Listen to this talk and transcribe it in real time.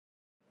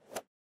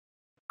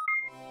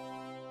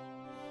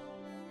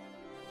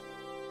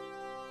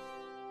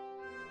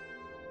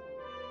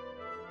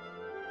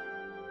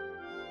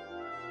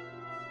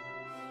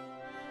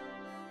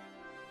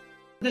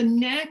The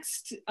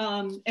next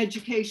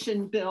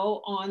education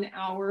bill on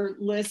our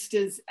list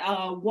is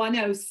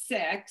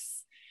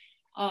 106.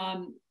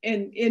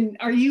 And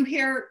are you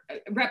here,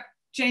 Rep.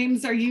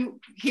 James, are you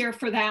here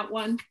for that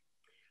one?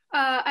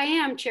 I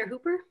am, Chair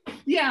Hooper.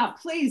 Yeah,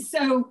 please.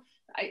 So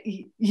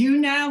you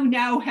now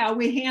know how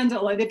we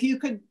handle it. If you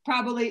could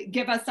probably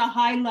give us a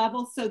high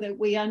level so that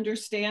we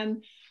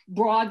understand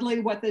broadly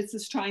what this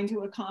is trying to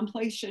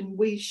accomplish, and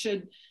we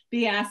should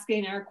be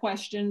asking our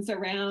questions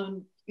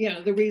around, you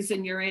know, the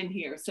reason you're in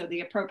here. So the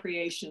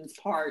appropriations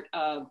part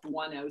of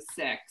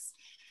 106.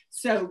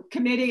 So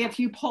committee, if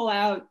you pull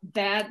out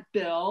that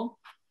bill,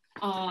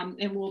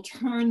 and we'll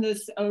turn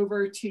this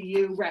over to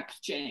you, Rep.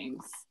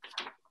 James.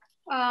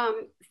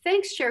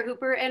 Thanks, Chair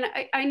Hooper. And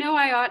I know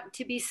I ought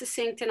to be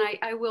succinct, and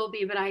I will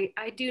be, but I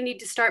do need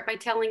to start by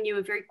telling you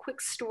a very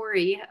quick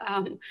story,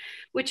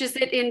 which is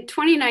that in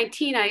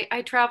 2019,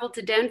 I traveled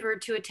to Denver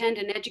to attend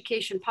an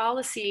education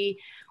policy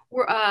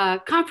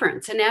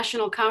conference, a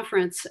national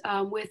conference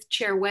with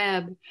Chair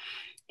Webb.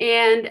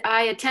 And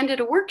I attended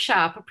a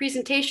workshop, a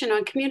presentation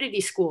on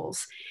community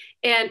schools.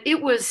 And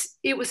it was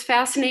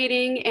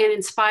fascinating and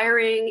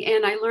inspiring.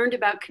 And I learned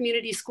about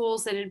community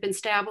schools that had been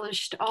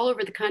established all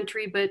over the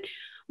country, but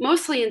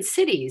mostly in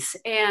cities.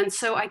 And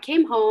so I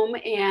came home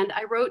and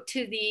I wrote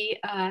to the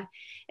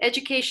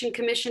Education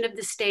Commission of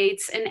the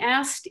states and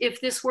asked if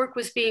this work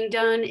was being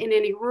done in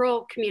any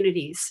rural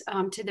communities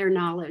to their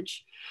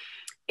knowledge.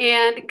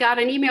 And got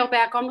an email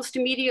back almost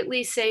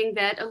immediately saying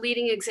that a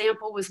leading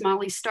example was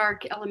Molly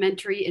Stark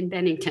Elementary in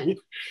Bennington.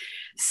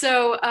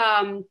 So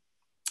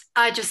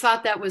I just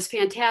thought that was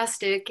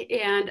fantastic.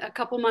 And a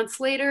couple months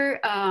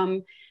later,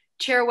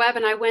 Chair Webb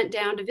and I went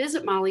down to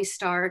visit Molly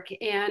Stark.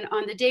 And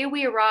on the day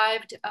we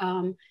arrived,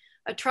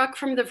 a truck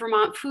from the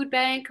Vermont Food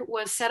Bank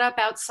was set up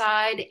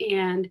outside,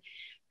 and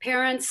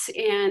parents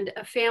and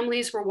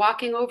families were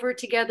walking over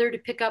together to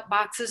pick up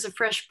boxes of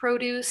fresh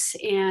produce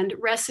and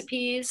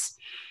recipes.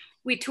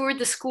 We toured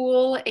the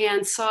school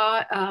and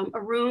saw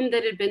a room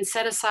that had been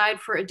set aside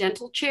for a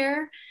dental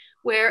chair,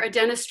 where a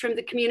dentist from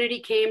the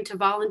community came to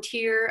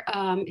volunteer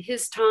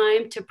his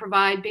time to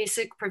provide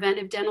basic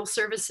preventive dental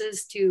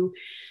services to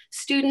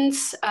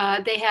students.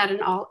 They had an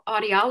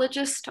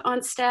audiologist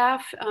on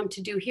staff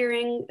to do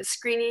hearing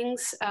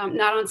screenings,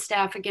 not on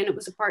staff, again, it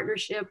was a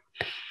partnership.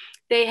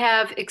 They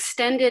have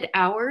extended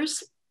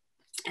hours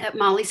at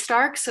Molly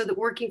Stark so that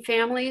working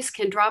families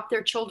can drop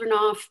their children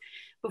off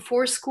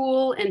before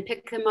school and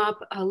pick them up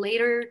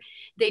later.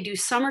 They do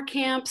summer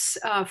camps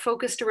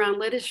focused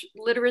around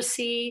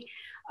literacy,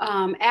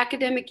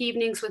 academic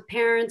evenings with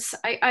parents.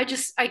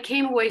 I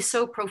came away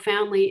so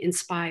profoundly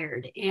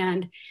inspired,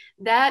 and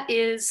that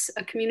is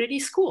a community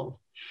school.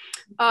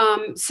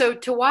 So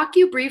to walk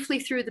you briefly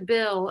through the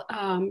bill,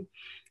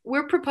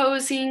 we're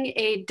proposing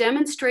a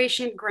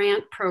demonstration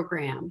grant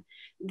program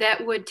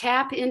that would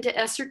tap into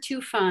ESSER II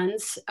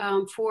funds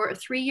for a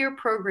 3-year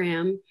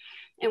program.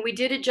 And we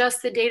did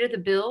adjust the date of the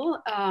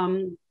bill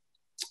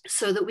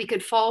so that we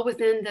could fall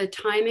within the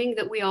timing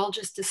that we all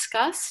just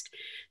discussed.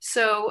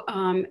 So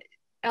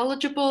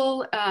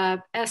eligible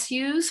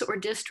SUs or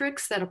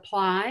districts that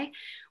apply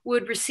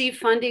would receive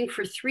funding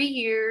for 3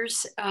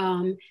 years,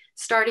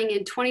 starting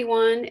in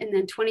 21 and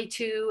then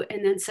 22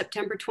 and then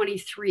September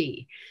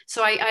 23.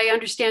 So I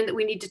understand that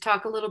we need to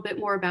talk a little bit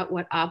more about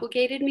what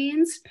obligated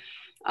means.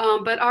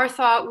 But our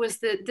thought was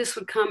that this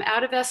would come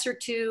out of ESSER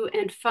II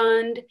and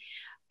fund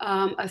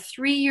a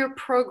 3-year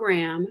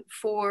program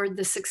for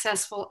the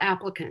successful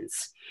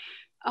applicants.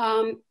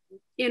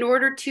 In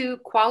order to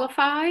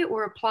qualify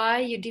or apply,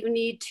 you do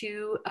need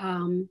to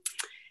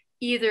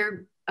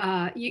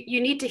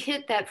you need to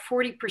hit that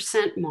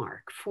 40%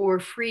 mark for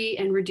free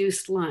and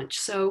reduced lunch.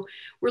 So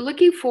we're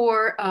looking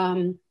for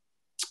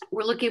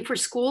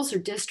schools or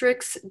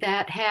districts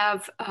that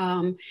have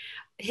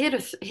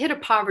hit a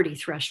poverty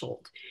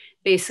threshold,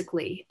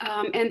 basically.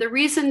 And the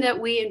reason that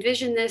we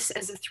envision this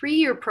as a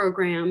 3-year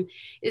program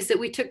is that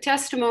we took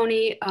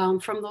testimony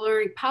from the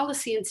Learning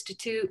Policy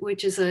Institute,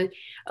 which is a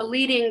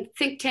leading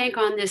think tank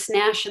on this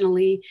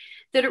nationally,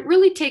 that it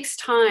really takes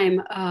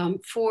time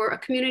for a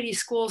community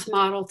schools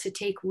model to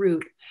take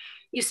root.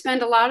 You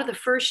spend a lot of the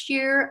first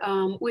year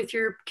with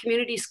your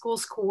community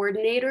schools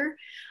coordinator,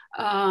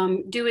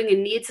 doing a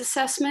needs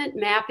assessment,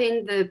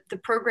 mapping the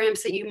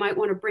programs that you might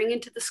want to bring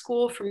into the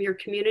school from your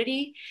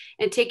community,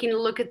 and taking a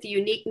look at the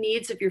unique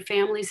needs of your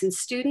families and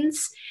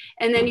students.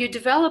 And then you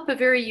develop a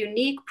very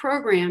unique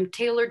program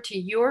tailored to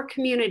your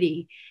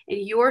community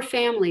and your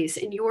families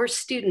and your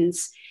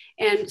students,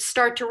 and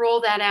start to roll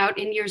that out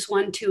in years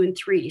 1, 2, and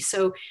 3.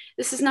 So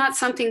this is not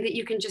something that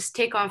you can just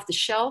take off the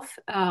shelf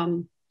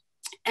and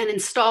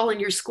install in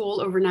your school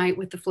overnight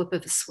with the flip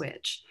of a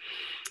switch.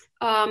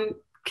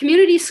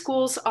 Community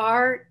schools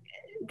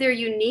they're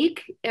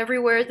unique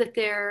everywhere that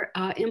they're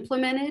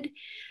implemented,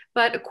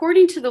 but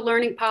according to the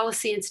Learning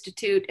Policy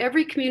Institute,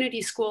 every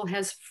community school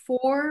has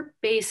 4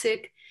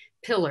 basic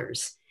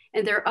pillars,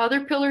 and there are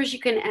other pillars you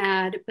can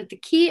add, but the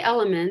key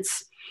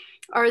elements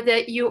are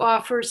that you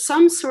offer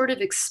some sort of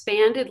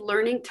expanded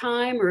learning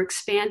time or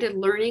expanded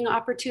learning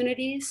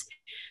opportunities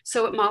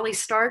So at Molly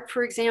Stark,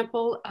 for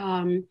example,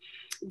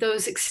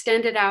 those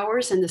extended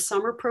hours and the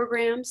summer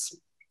programs.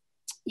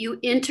 You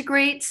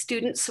integrate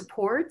student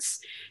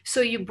supports.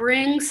 So you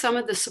bring some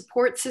of the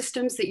support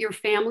systems that your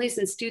families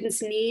and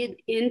students need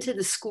into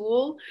the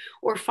school,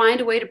 or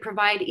find a way to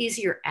provide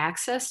easier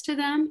access to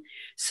them.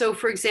 So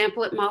for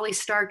example, at Molly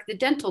Stark, the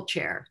dental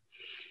chair.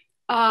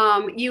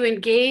 You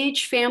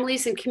engage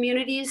families and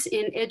communities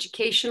in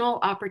educational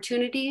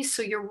opportunities.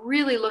 So you're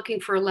really looking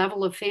for a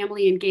level of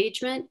family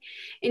engagement,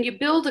 and you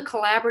build a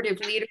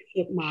collaborative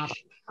leadership model.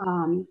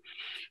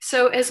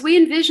 So as we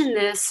envision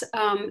this,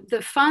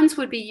 the funds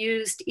would be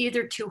used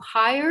either to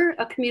hire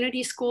a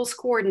community schools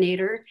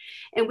coordinator,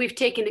 and we've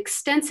taken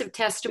extensive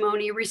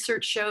testimony.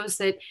 Research shows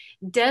that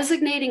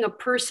designating a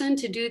person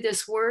to do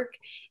this work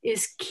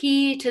is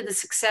key to the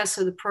success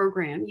of the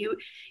program.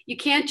 You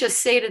can't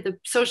just say to the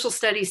social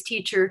studies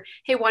teacher,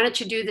 hey, why don't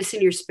you do this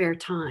in your spare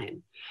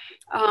time?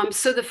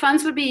 So the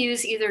funds would be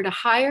used either to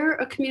hire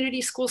a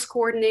community schools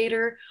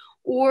coordinator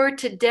or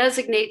to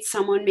designate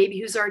someone maybe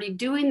who's already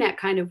doing that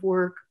kind of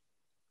work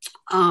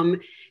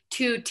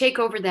to take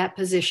over that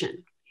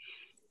position.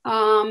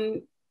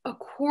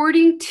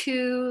 According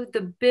to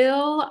the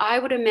bill, I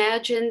would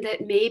imagine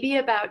that maybe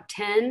about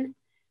 10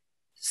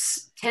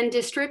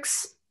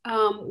 districts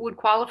would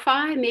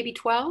qualify, maybe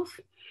 12.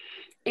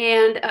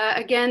 And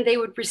again, they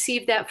would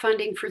receive that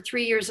funding for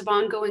 3 years of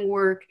ongoing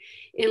work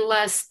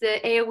unless the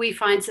AOE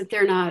finds that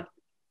they're not,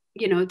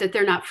 that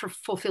they're not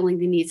fulfilling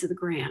the needs of the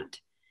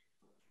grant.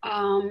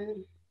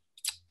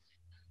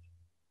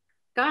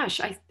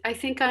 Gosh, I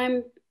think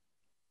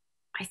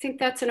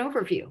that's an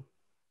overview.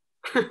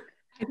 I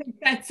think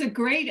that's a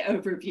great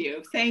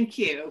overview. Thank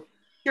you.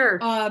 Sure.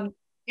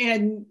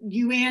 And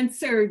you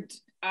answered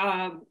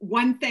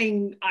one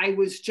thing I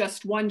was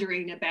just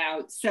wondering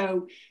about.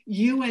 So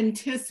you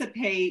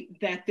anticipate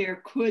that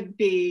there could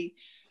be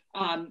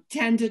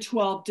 10 to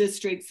 12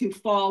 districts who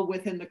fall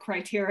within the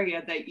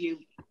criteria that you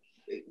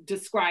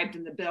described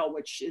in the bill,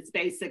 which is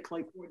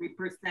basically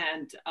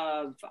 40%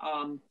 of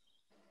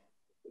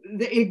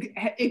the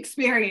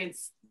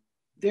experience,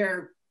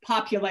 their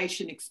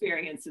population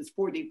experience is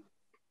 40.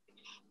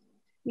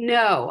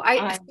 No,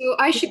 so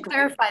I should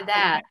clarify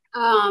that.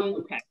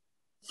 Okay.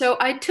 So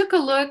I took a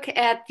look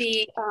at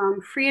the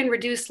free and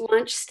reduced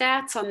lunch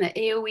stats on the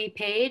AOE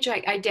page.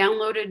 I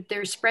downloaded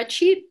their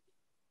spreadsheet,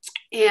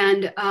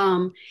 and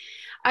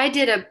I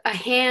did a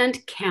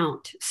hand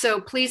count.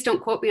 So please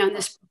don't quote me on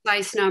this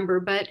precise number,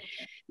 but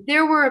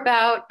there were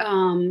about,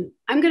 I'm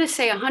going to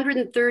say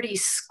 130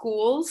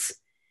 schools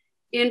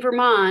in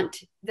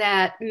Vermont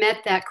that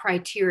met that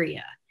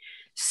criteria.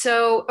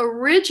 So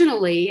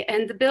originally,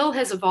 and the bill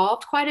has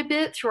evolved quite a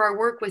bit through our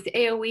work with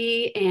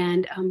AOE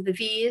and the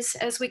Vs,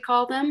 as we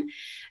call them.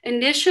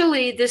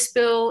 Initially, this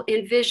bill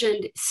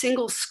envisioned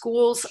single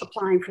schools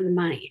applying for the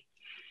money.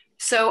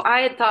 So I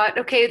had thought,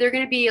 okay, there are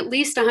going to be at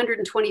least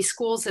 120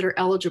 schools that are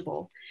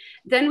eligible.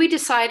 Then we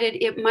decided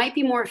it might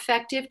be more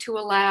effective to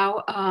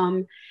allow,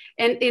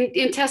 and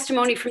in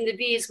testimony from the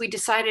Vs, we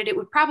decided it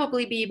would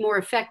probably be more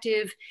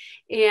effective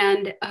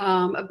and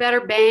a better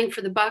bang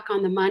for the buck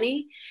on the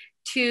money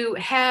to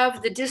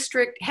have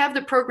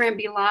the program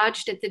be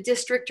lodged at the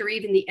district or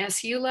even the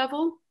SU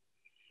level.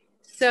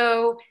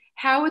 So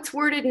how it's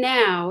worded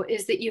now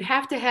is that you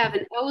have to have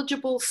an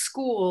eligible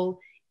school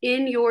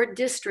in your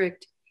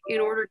district in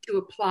order to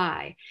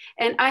apply.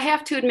 And I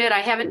have to admit,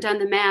 I haven't done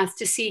the math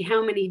to see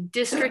how many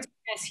districts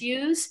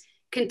SUs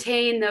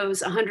contain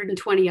those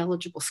 120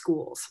 eligible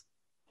schools.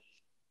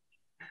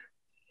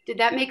 Did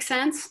that make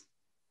sense?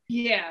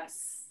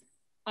 Yes.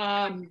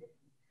 Thank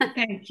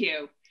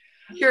you.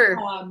 Sure.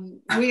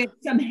 We have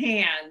some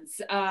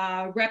hands.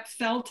 Rep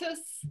Feltus?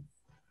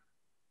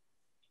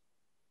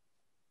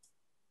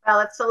 Well,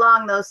 it's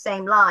along those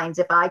same lines.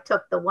 If I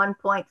took the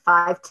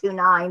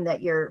 1.529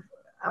 that you're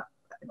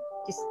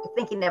just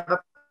thinking of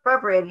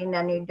appropriating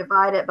and you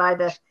divide it by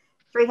the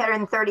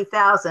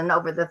 330,000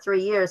 over the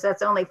 3 years,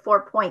 that's only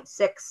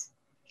 4.6.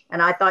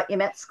 And I thought you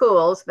meant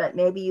schools, but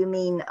maybe you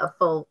mean a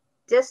full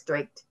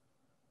district.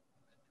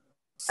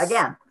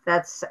 Again,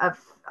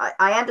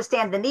 I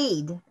understand the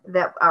need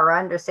or I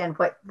understand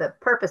what the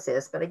purpose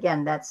is, but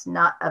again, that's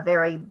not a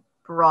very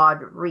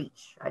broad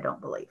reach, I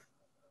don't believe.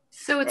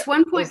 So it's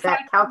 1.5. Is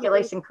that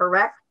calculation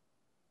correct?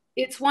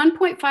 It's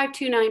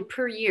 1.529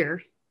 per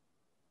year.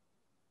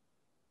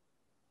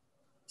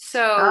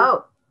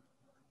 So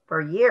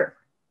per year.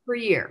 Per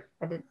year.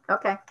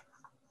 Okay.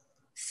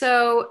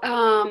 So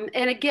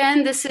and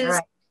again, this is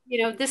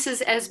right. This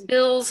is as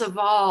bills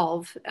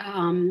evolve.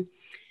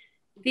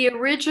 The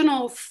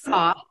original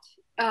thought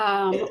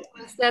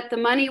was that the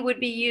money would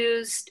be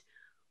used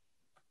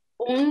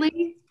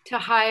only to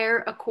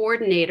hire a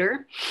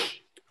coordinator.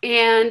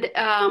 And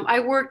I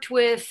worked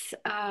with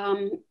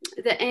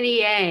the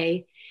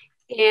NEA,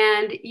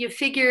 and you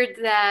figured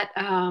that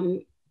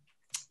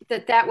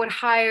that would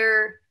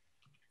hire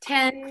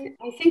 10,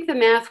 I think the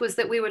math was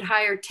that we would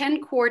hire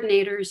 10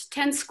 coordinators,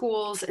 10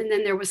 schools, and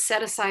then there was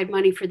set aside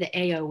money for the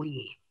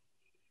AOE.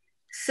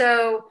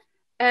 So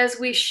as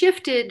we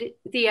shifted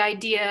the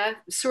idea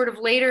sort of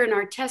later in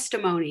our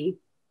testimony,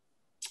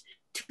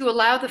 to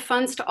allow the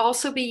funds to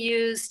also be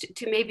used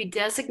to maybe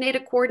designate a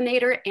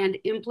coordinator and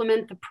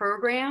implement the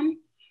program,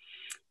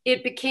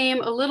 it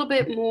became a little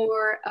bit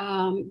more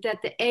that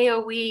the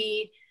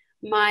AOE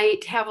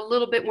might have a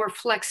little bit more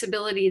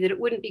flexibility, that it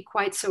wouldn't be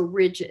quite so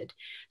rigid.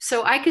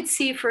 So I could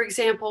see, for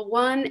example,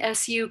 one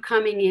SU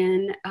coming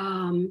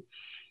in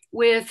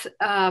with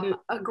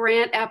a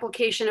grant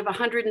application of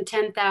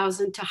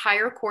 $110,000 to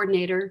hire a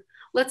coordinator.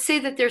 Let's say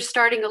that they're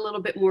starting a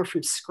little bit more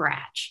from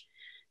scratch.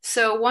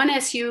 So one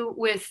SU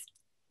with,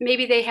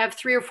 maybe they have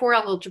 3 or 4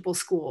 eligible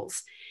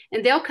schools,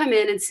 and they'll come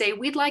in and say,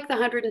 we'd like the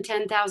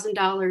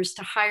 $110,000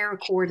 to hire a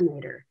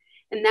coordinator.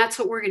 And that's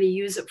what we're going to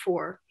use it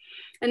for.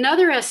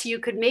 Another SU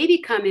could maybe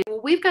come in,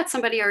 well, we've got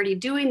somebody already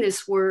doing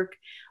this work.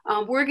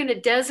 We're going to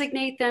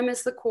designate them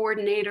as the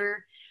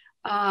coordinator.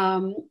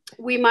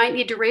 We might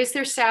need to raise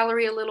their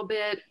salary a little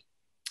bit.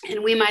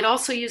 And we might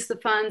also use the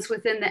funds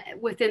within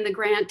the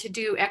grant to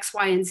do X,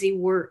 Y, and Z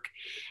work.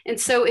 And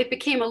so it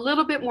became a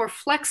little bit more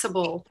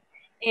flexible.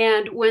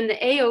 And when the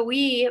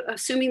AOE,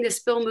 assuming this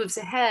bill moves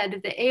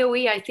ahead, the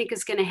AOE, I think,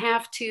 is going to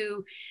have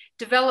to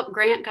develop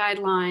grant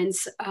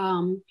guidelines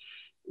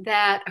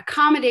that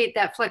accommodate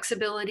that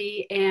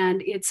flexibility.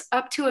 And it's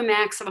up to a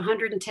max of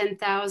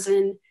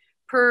 $110,000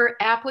 per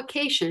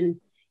application.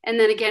 And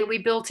then again, we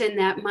built in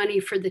that money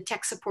for the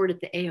tech support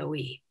at the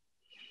AOE.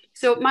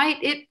 So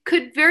it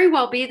could very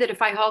well be that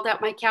if I hauled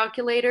out my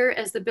calculator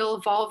as the bill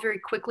evolved very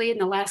quickly in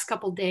the last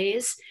couple of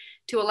days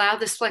to allow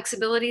this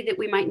flexibility, that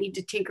we might need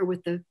to tinker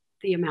with the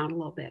amount a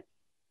little bit.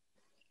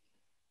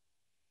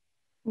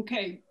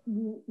 Okay,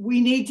 we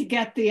need to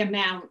get the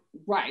amount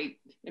right.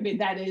 I mean,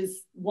 that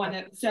is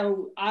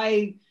so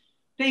I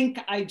think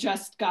I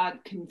just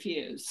got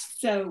confused.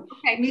 So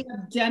we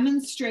have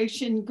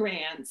demonstration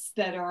grants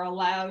that are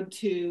allowed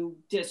to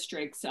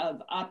districts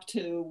of up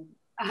to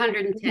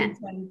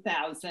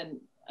 $110,000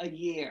 a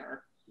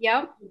year.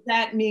 Yep. Does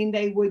that mean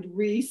they would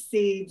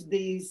receive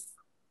these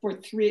for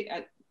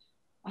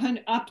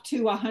up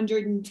to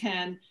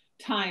 110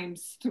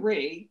 times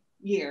 3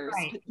 years,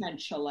 right,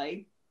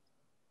 potentially?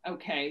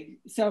 Okay,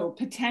 so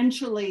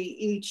potentially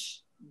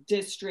each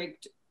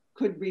district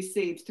could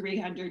receive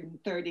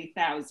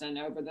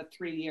 $330,000 over the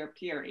 3-year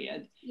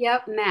period.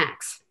 Yep,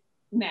 max.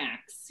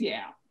 Max,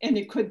 yeah, and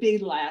it could be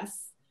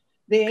less.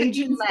 The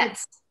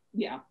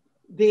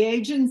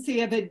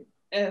Agency of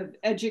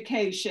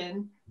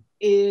Education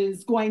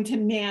is going to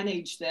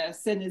manage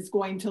this and is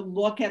going to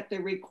look at the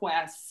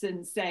requests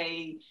and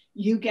say,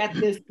 you get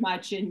this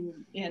much and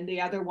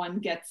the other one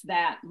gets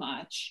that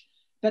much.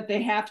 But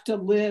they have to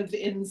live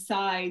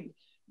inside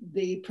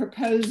the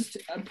proposed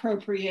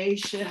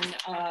appropriation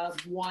of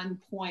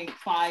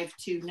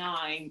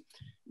 1.529,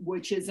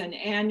 which is an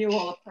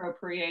annual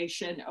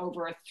appropriation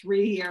over a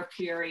 3-year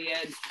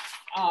period.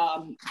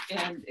 And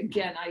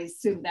again, I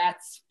assume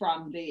that's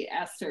from the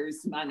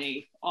ESSER's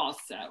money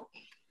also.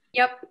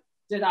 Yep.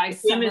 Did I?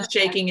 Jim is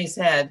shaking his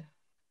head.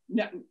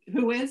 No,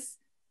 who is?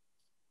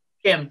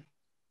 Jim.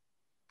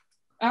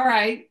 All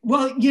right.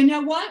 Well, you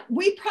know what?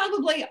 We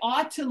probably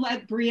ought to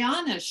let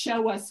Brianna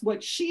show us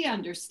what she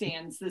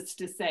understands this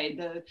to say.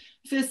 The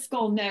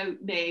fiscal note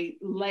may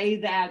lay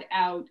that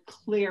out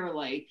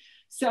clearly.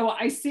 So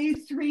I see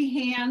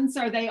 3 hands.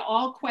 Are they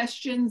all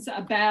questions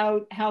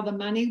about how the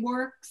money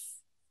works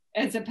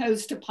as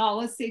opposed to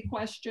policy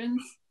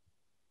questions?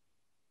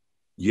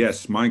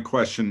 Yes, my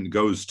question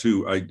goes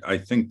to, I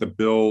think the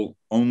bill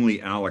only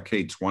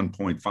allocates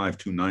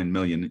 1.529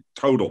 million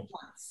total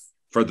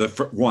for the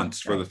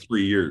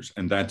 3 years,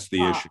 and that's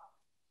the issue.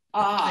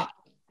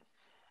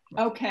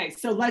 Okay,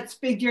 so let's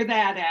figure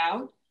that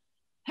out.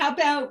 How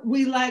about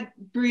we let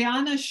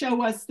Brianna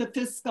show us the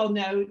fiscal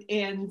note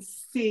and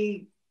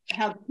see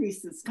how the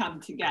pieces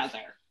come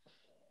together.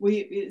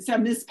 So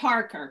Ms.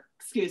 Parker,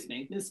 excuse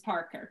me, Ms.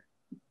 Parker.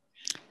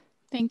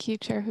 Thank you,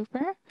 Chair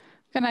Hooper.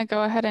 I'm gonna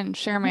go ahead and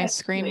share my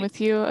screen with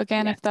you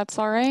again, if that's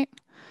all right.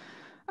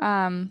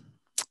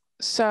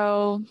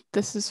 So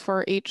this is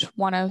for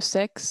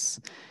H.106,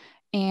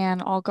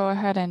 and I'll go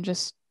ahead and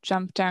just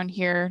jump down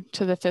here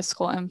to the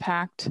fiscal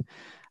impact.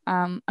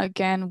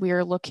 Again, we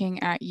are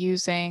looking at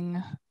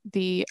using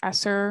the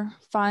ESSER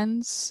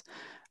funds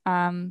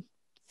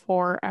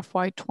for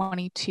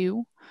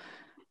FY22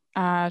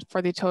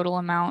 for the total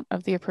amount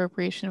of the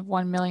appropriation of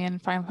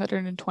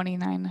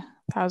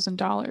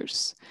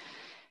 $1,529,000.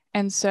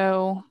 And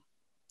so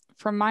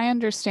from my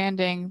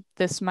understanding,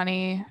 this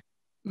money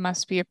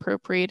must be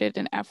appropriated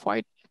in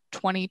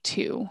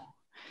FY22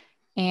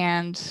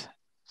 and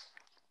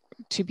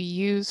to be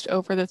used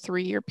over the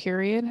 3-year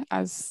period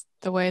as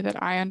the way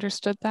that I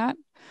understood that.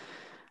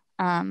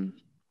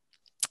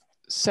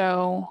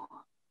 So,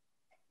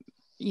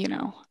 you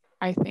know,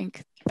 I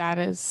think that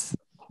is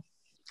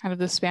kind of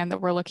the span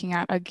that we're looking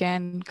at.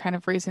 Again, kind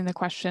of raising the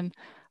question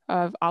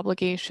of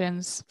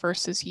obligations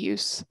versus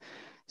use.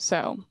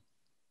 So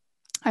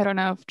I don't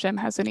know if Jim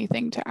has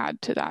anything to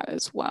add to that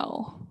as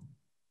well.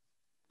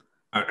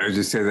 I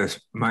just say this,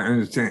 I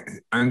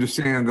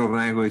understand the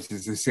language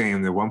is the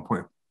same. The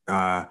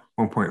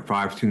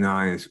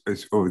 1.529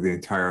 is over the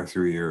entire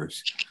 3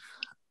 years.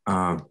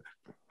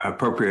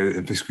 appropriated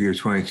in fiscal year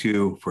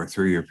 22 for a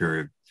 3-year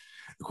period,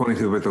 according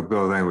to what the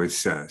bill language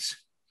says.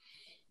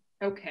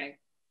 Okay.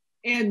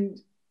 And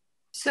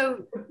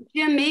so,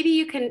 Jim, maybe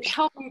you can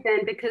help me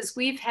then, because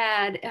we've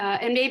had,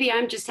 and maybe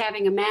I'm just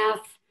having a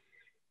math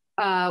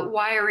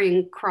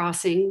wiring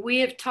crossing. We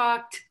have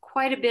talked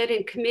quite a bit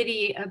in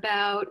committee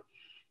about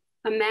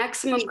a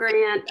maximum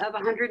grant of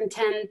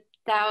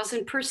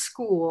 $110,000 per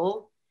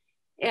school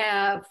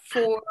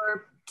for,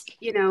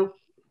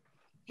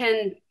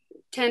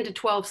 10 to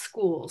 12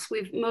 schools.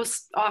 We've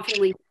most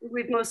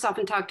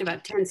often talked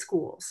about 10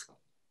 schools.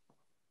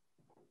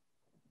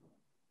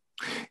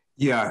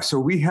 Yeah, so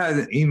we had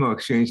an email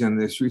exchange on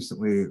this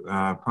recently,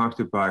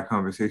 prompted by a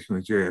conversation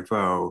with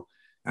JFO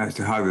as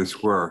to how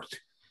this worked.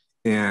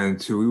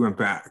 And so we went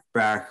back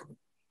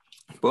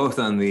both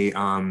on the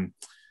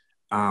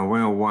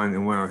 101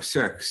 and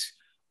 106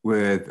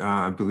 with,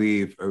 I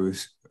believe it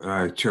was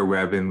Chair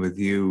Webb and with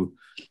you,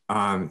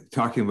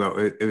 talking about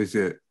it was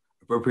an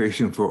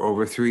appropriation for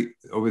over the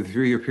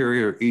 3-year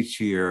period or each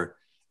year.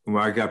 And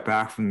what I got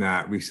back from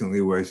that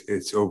recently was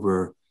it's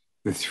over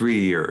the 3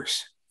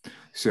 years.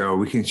 So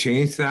we can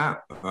change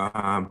that,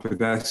 but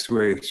that's the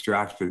way it's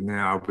drafted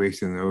now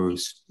based on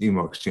those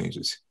email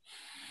exchanges.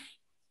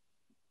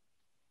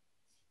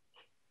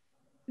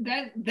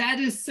 That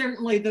is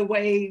certainly the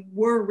way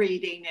we're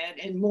reading it.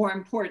 And more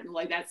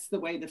importantly, that's the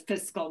way the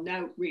fiscal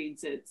note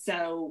reads it.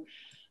 So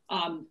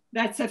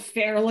that's a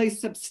fairly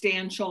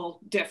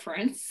substantial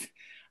difference.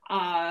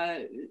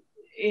 And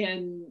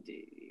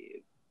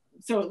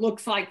so it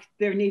looks like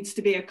there needs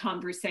to be a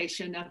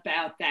conversation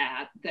about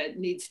that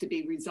needs to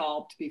be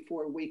resolved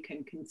before we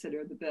can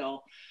consider the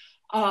bill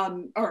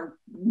or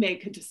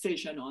make a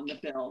decision on the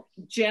bill.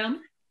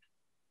 Jim?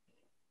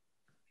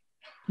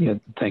 Yeah,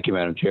 thank you,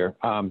 Madam Chair.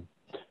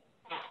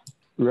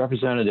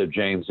 Representative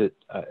James,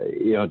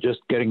 just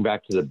getting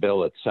back to the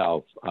bill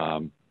itself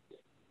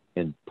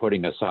and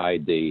putting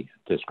aside the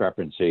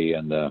discrepancy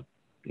and the,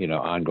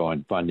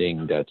 ongoing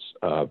funding that's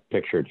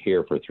pictured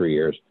here for 3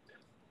 years,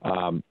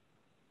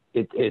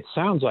 it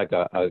sounds like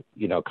a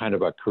kind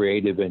of a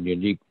creative and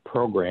unique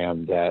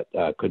program that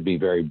could be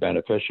very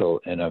beneficial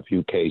in a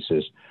few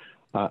cases.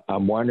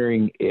 I'm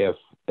wondering if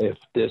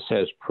this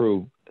has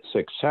proved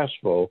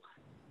successful,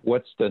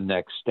 what's the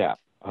next step?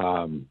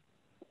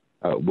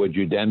 Would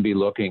you then be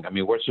looking,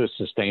 what's the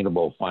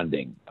sustainable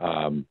funding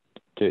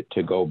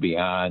to go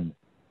beyond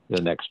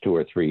the next 2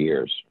 or 3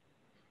 years?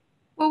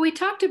 Well, we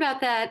talked about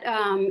that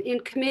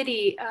in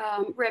committee,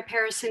 Rep.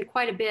 Harrison,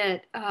 quite a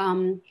bit.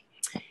 And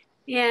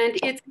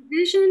it's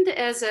envisioned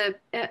as a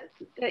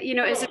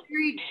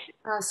very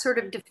sort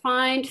of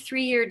defined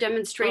 3-year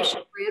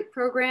demonstration grant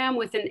program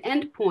with an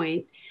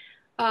endpoint.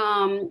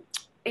 And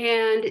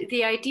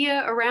the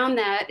idea around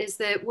that is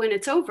that when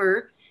it's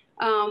over,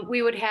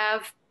 we would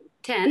have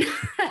 10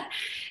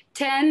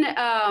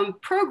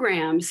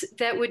 programs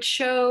that would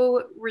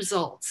show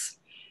results.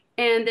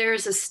 And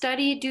there's a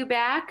study due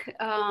back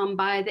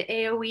by the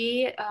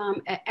AOE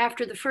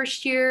after the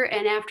first year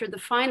and after the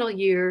final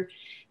year,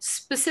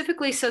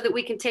 specifically so that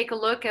we can take a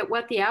look at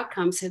what the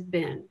outcomes have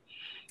been.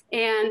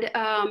 And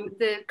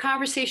the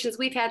conversations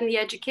we've had in the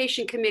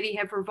Education Committee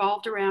have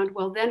revolved around,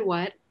 well, then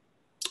what?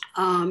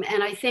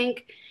 And I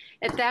think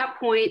at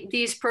that point,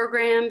 these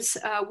programs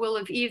will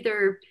have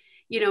either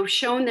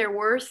shown their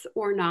worth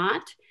or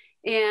not.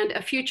 And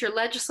a future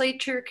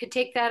legislature could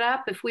take that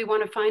up if we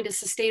want to find a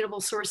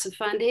sustainable source of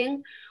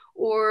funding,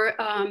 or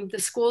the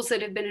schools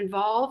that have been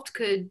involved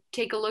could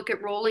take a look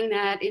at rolling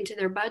that into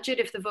their budget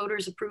if the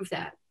voters approve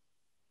that.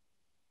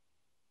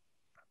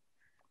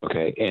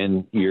 Okay,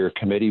 and your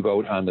committee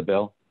vote on the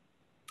bill?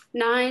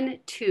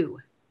 9-2.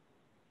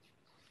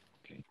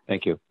 Okay,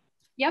 thank you.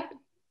 Yep.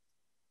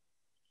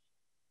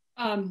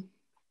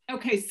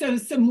 Okay, so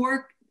some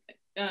work,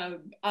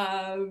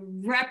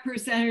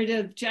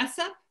 Representative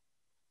Jessup?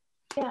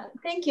 Yeah,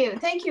 thank you.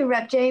 Thank you,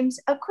 Rep. James.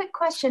 A quick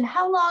question.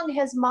 How long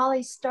has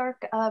Molly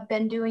Stark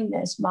been doing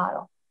this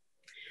model?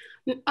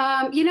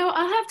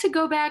 I'll have to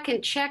go back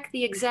and check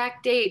the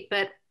exact date,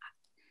 but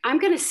I'm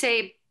going to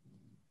say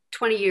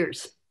 20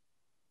 years.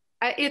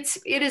 It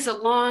is a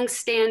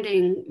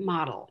long-standing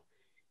model.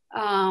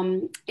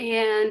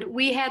 And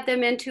we had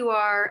them into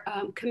our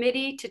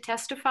committee to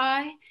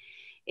testify.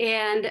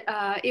 And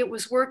it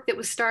was work that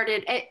was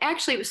started.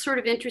 Actually, it was sort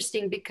of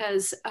interesting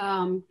because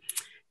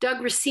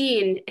Doug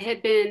Racine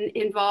had been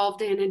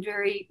involved in and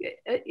very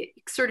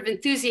sort of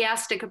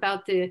enthusiastic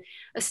about the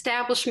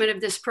establishment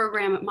of this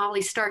program at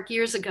Molly Stark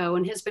years ago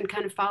and has been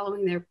kind of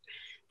following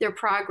their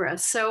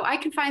progress. So I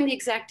can find the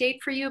exact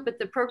date for you, but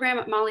the program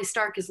at Molly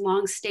Stark is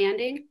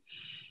long-standing.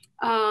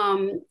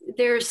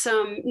 There's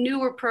some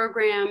newer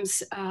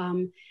programs.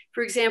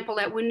 For example,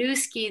 at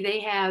Winooski, they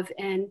have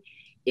an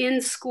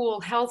in-school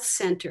health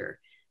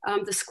center.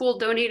 The school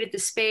donated the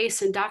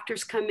space and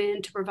doctors come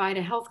in to provide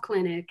a health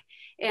clinic.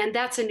 And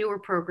that's a newer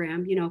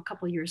program, a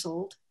couple years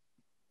old.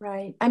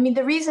 Right. I mean,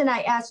 the reason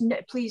I ask,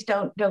 please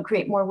don't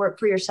create more work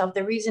for yourself.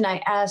 The reason I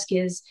ask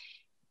is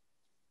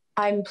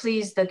I'm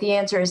pleased that the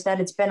answer is that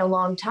it's been a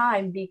long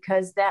time,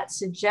 because that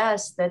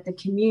suggests that the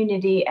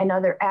community and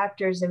other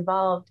actors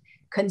involved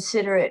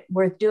consider it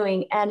worth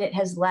doing, and it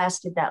has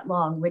lasted that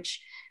long, which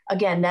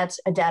again, that's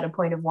a data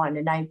point of one,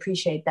 and I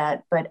appreciate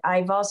that. But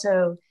I've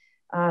also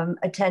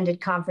attended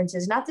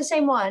conferences, not the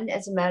same one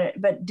as a matter,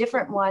 but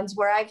different ones,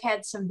 where I've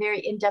had some very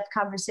in-depth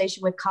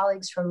conversation with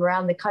colleagues from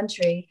around the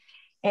country.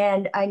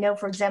 And I know,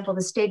 for example,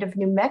 the state of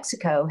New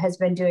Mexico has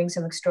been doing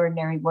some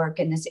extraordinary work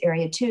in this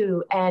area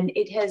too, and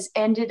it has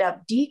ended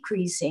up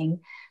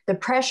decreasing the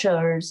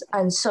pressures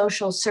on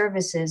social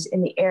services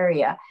in the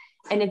area.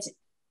 And it's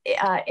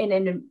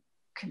in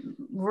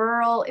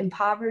rural,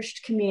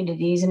 impoverished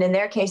communities, and in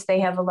their case, they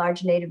have a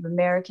large Native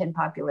American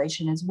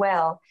population as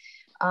well.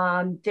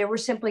 There were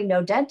simply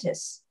no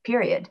dentists,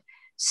 period.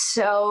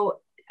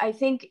 So I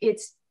think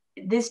it's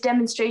this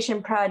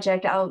demonstration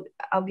project. I'll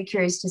be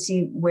curious to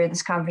see where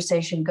this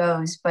conversation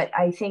goes, but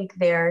I think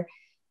there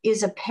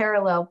is a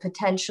parallel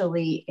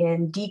potentially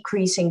in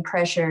decreasing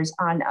pressures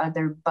on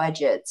other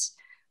budgets.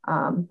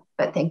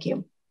 But thank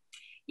you.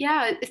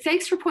 Yeah,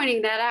 thanks for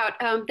pointing that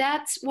out.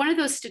 That's one of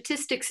those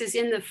statistics is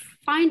in the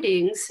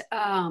findings.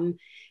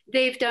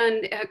 They've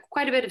done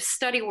quite a bit of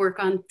study work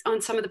on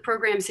some of the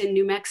programs in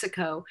New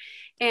Mexico.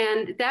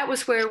 And that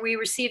was where we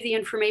received the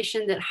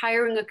information that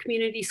hiring a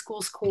community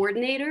schools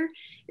coordinator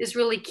is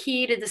really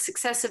key to the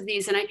success of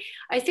these. And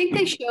I think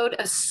they showed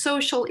a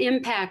social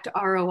impact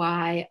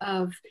ROI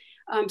of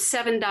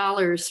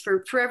 $7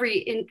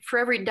 for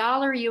every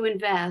dollar you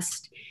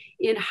invest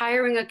in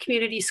hiring a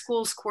community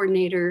schools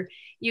coordinator,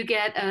 you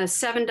get a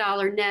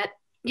 $7 net,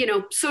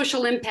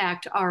 social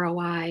impact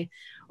ROI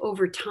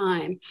over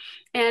time.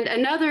 And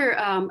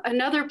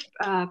another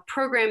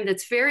program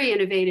that's very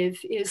innovative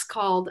is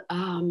called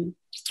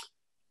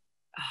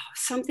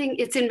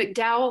it's in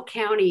McDowell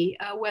County,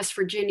 West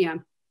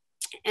Virginia.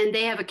 And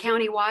they have a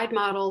county-wide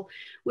model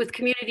with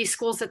community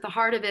schools at the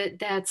heart of it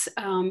that's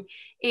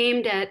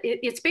aimed at,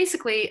 it's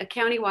basically a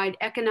county-wide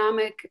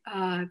economic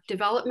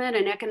development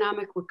and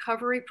economic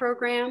recovery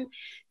program.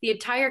 The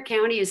entire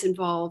county is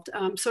involved,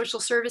 social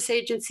service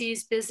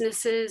agencies,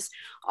 businesses,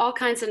 all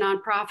kinds of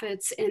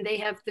nonprofits, and they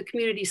have the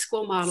community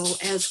school model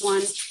as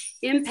one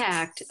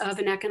impact of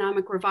an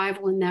economic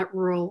revival in that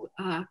rural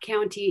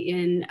county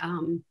in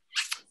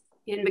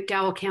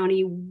McDowell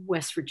County,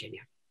 West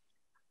Virginia.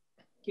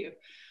 Thank you.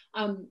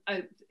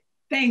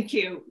 Thank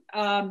you.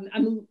 I'm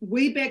a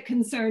wee bit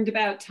concerned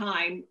about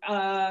time.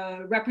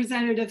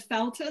 Representative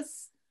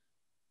Feltus?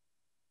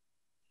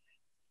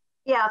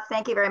 Yeah,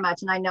 thank you very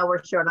much. And I know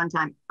we're short on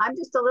time. I'm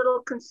just a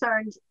little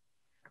concerned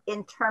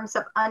in terms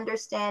of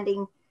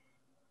understanding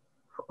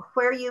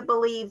where you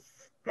believe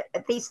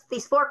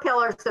these 4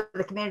 pillars of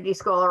the community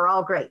school are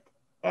all great.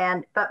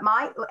 But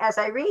as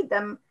I read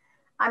them,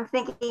 I'm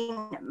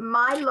thinking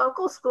my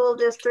local school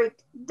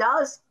district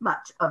does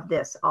much of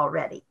this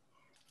already.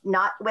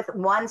 Not with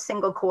one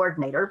single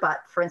coordinator,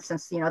 but for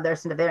instance,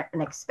 there's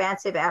an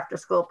expansive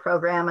after-school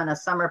program and a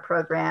summer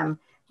program.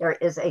 There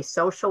is a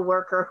social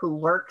worker who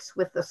works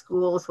with the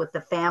schools, with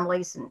the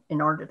families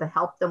in order to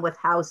help them with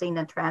housing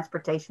and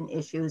transportation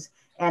issues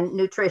and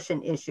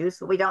nutrition issues.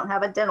 We don't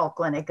have a dental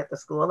clinic at the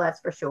school, that's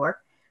for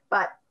sure.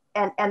 But,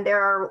 and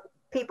there are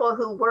people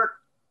who work,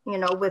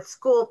 with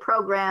school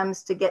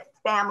programs to get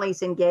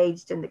families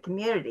engaged in the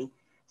community.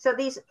 So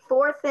these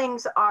 4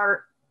 things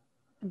are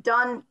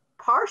done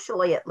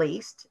partially, at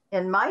least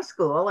in my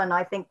school, and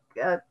I think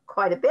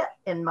quite a bit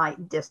in my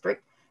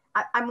district.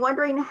 I'm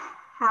wondering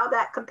how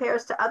that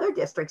compares to other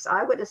districts.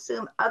 I would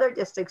assume other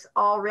districts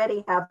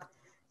already have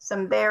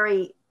some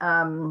very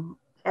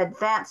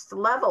advanced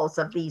levels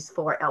of these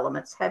 4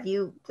 elements. Have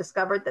you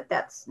discovered that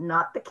that's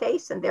not the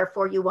case, and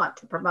therefore you want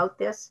to promote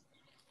this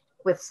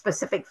with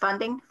specific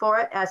funding for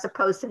it, as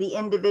opposed to the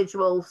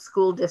individual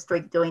school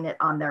district doing it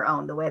on their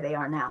own the way they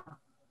are now?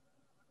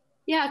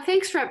 Yeah,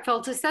 thanks, Rep.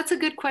 Feltus. That's a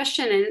good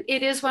question. And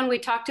it is one we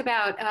talked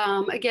about,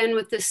 again,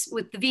 with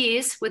the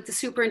V's, with the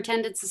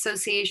Superintendents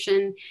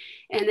Association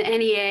and the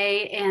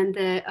NEA and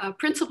the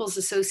Principals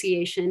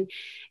Association.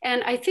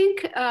 And I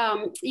think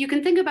you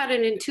can think about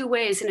it in 2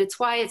 ways, and it's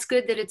why it's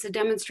good that it's a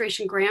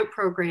demonstration grant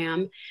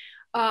program.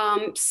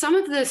 Some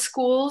of the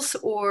schools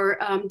or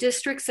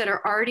districts that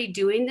are already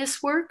doing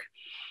this work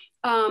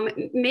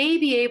may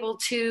be able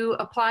to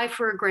apply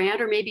for a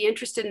grant, or may be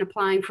interested in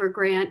applying for a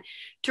grant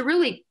to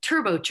really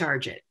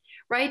turbocharge it,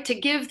 right? To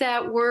give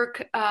that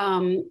work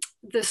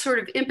the sort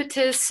of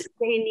impetus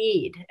they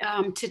need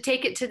to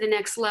take it to the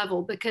next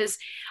level. Because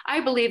I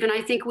believe, and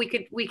I think we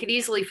could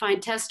easily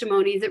find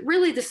testimony that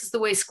really this is the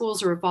way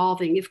schools are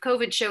evolving. If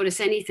COVID showed us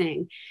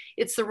anything,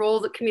 it's the role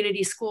that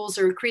community schools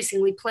are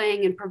increasingly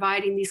playing in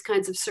providing these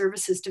kinds of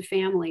services to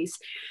families.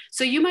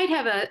 So you might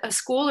have a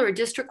school or a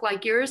district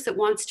like yours that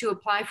wants to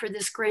apply for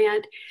this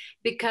grant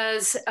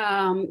because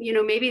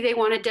maybe they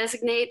want to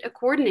designate a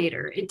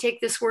coordinator and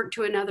take this work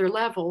to another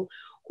level.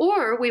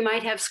 Or we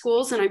might have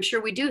schools, and I'm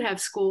sure we do have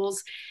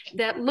schools,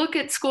 that look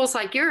at schools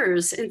like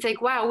yours and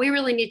think, wow, we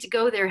really need to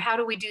go there. How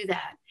do we do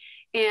that?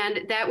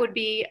 And that would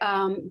be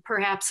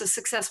perhaps a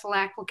successful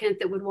applicant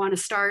that would want to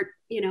start,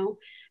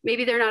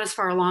 maybe they're not as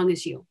far along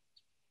as you.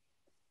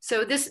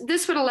 So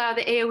this would allow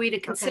the AOE to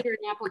consider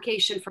an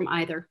application from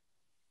either.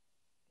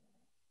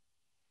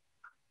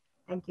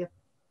 Thank you.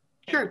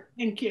 Sure.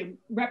 Thank you.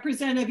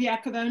 Representative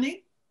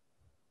Iacoboni?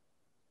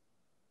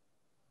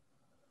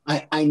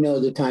 I know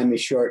the time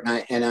is short,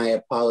 and I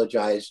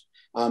apologize.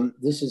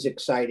 This is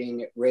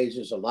exciting. It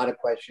raises a lot of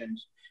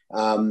questions.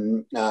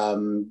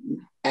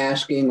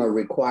 Asking or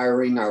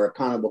requiring our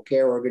accountable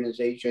care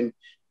organization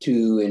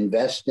to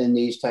invest in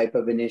these type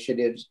of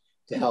initiatives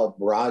to help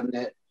broaden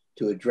it,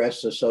 to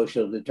address the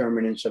social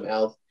determinants of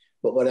health.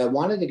 But what I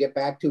wanted to get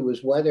back to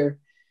was whether,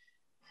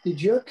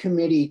 did your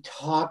committee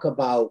talk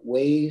about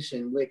ways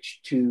in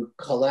which to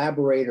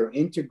collaborate or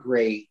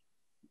integrate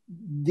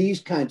these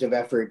kinds of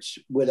efforts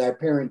with our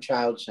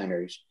parent-child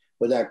centers,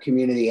 with our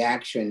community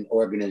action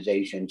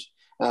organizations?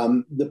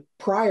 The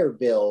prior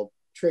bill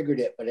triggered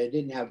it, but I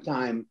didn't have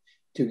time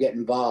to get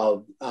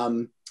involved.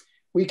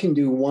 We can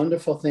do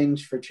wonderful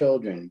things for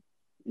children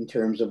in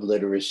terms of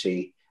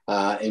literacy,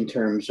 in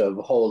terms of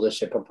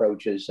holistic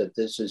approaches that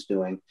this is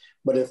doing.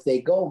 But if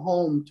they go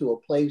home to a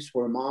place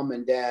where mom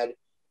and dad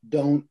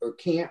don't or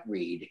can't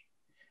read,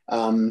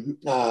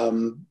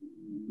 the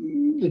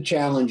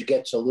challenge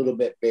gets a little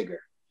bit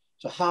bigger.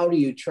 So how do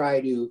you try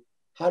to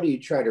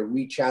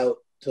reach out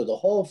to the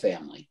whole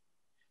family?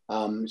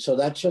 So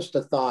that's just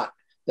a thought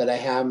that I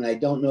have, and I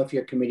don't know if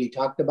your committee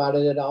talked about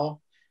it at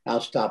all. I'll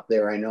stop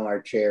there. I know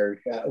our chair,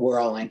 we're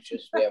all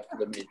anxious. We have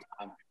limited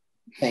time.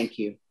 Thank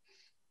you.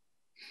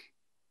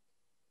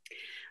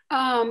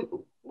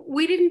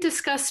 We didn't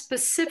discuss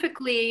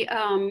specifically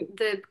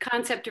the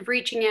concept of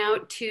reaching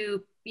out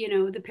to,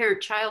 the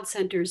parent-child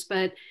centers,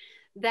 but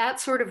that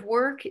sort of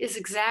work is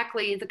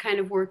exactly the kind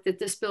of work that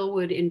this bill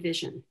would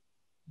envision.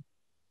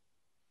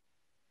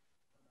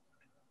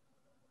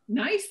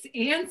 Nice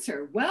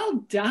answer.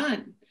 Well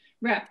done,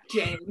 Rep.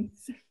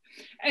 James.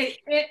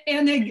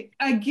 And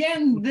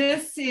again,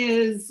 this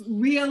is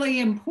really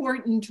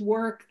important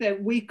work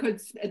that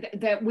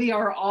we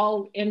are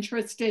all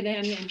interested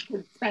in and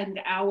could spend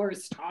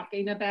hours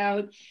talking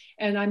about.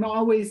 And I'm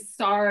always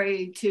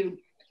sorry to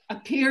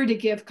appear to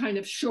give kind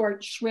of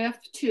short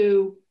shrift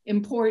to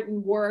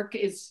important work.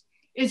 It's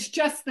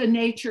just the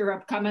nature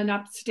of coming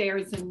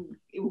upstairs and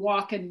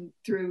walking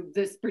through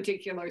this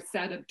particular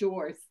set of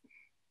doors.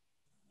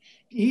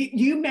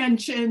 You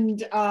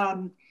mentioned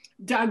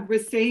Doug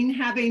Racine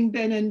having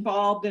been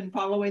involved in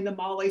following the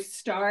Molly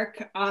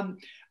Stark.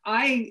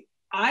 I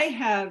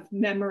have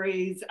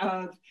memories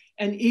of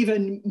an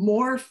even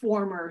more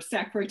former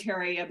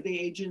secretary of the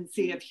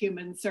Agency of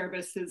Human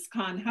Services,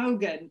 Con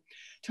Hogan,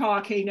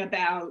 talking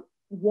about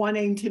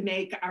wanting to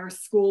make our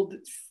schools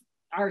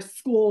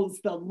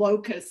the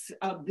locus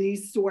of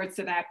these sorts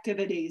of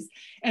activities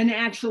and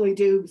actually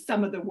do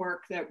some of the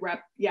work that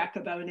Rep.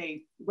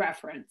 Iacoboni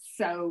referenced.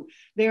 So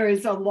there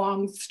is a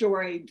long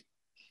storied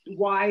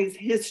wise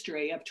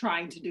history of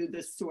trying to do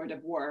this sort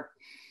of work.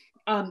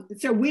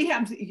 So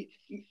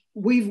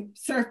we've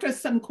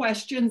surfaced some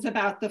questions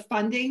about the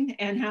funding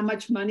and how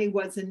much money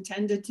was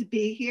intended to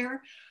be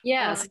here.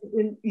 Yes.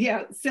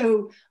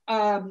 So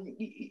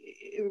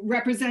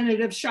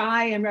Representative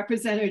Shy and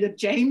Representative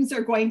James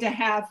are going to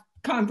have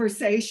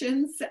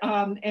conversations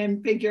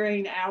and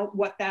figuring out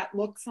what that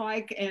looks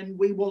like, and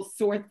we will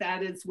sort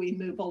that as we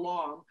move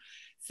along.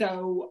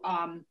 So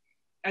I'm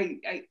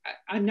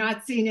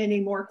not seeing any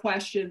more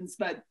questions,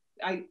 but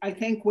I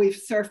think we've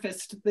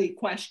surfaced the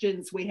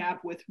questions we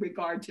have with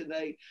regard to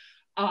the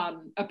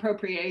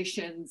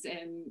appropriations.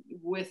 And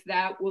with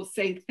that, we'll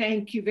say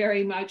thank you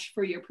very much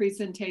for your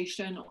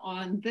presentation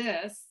on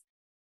this.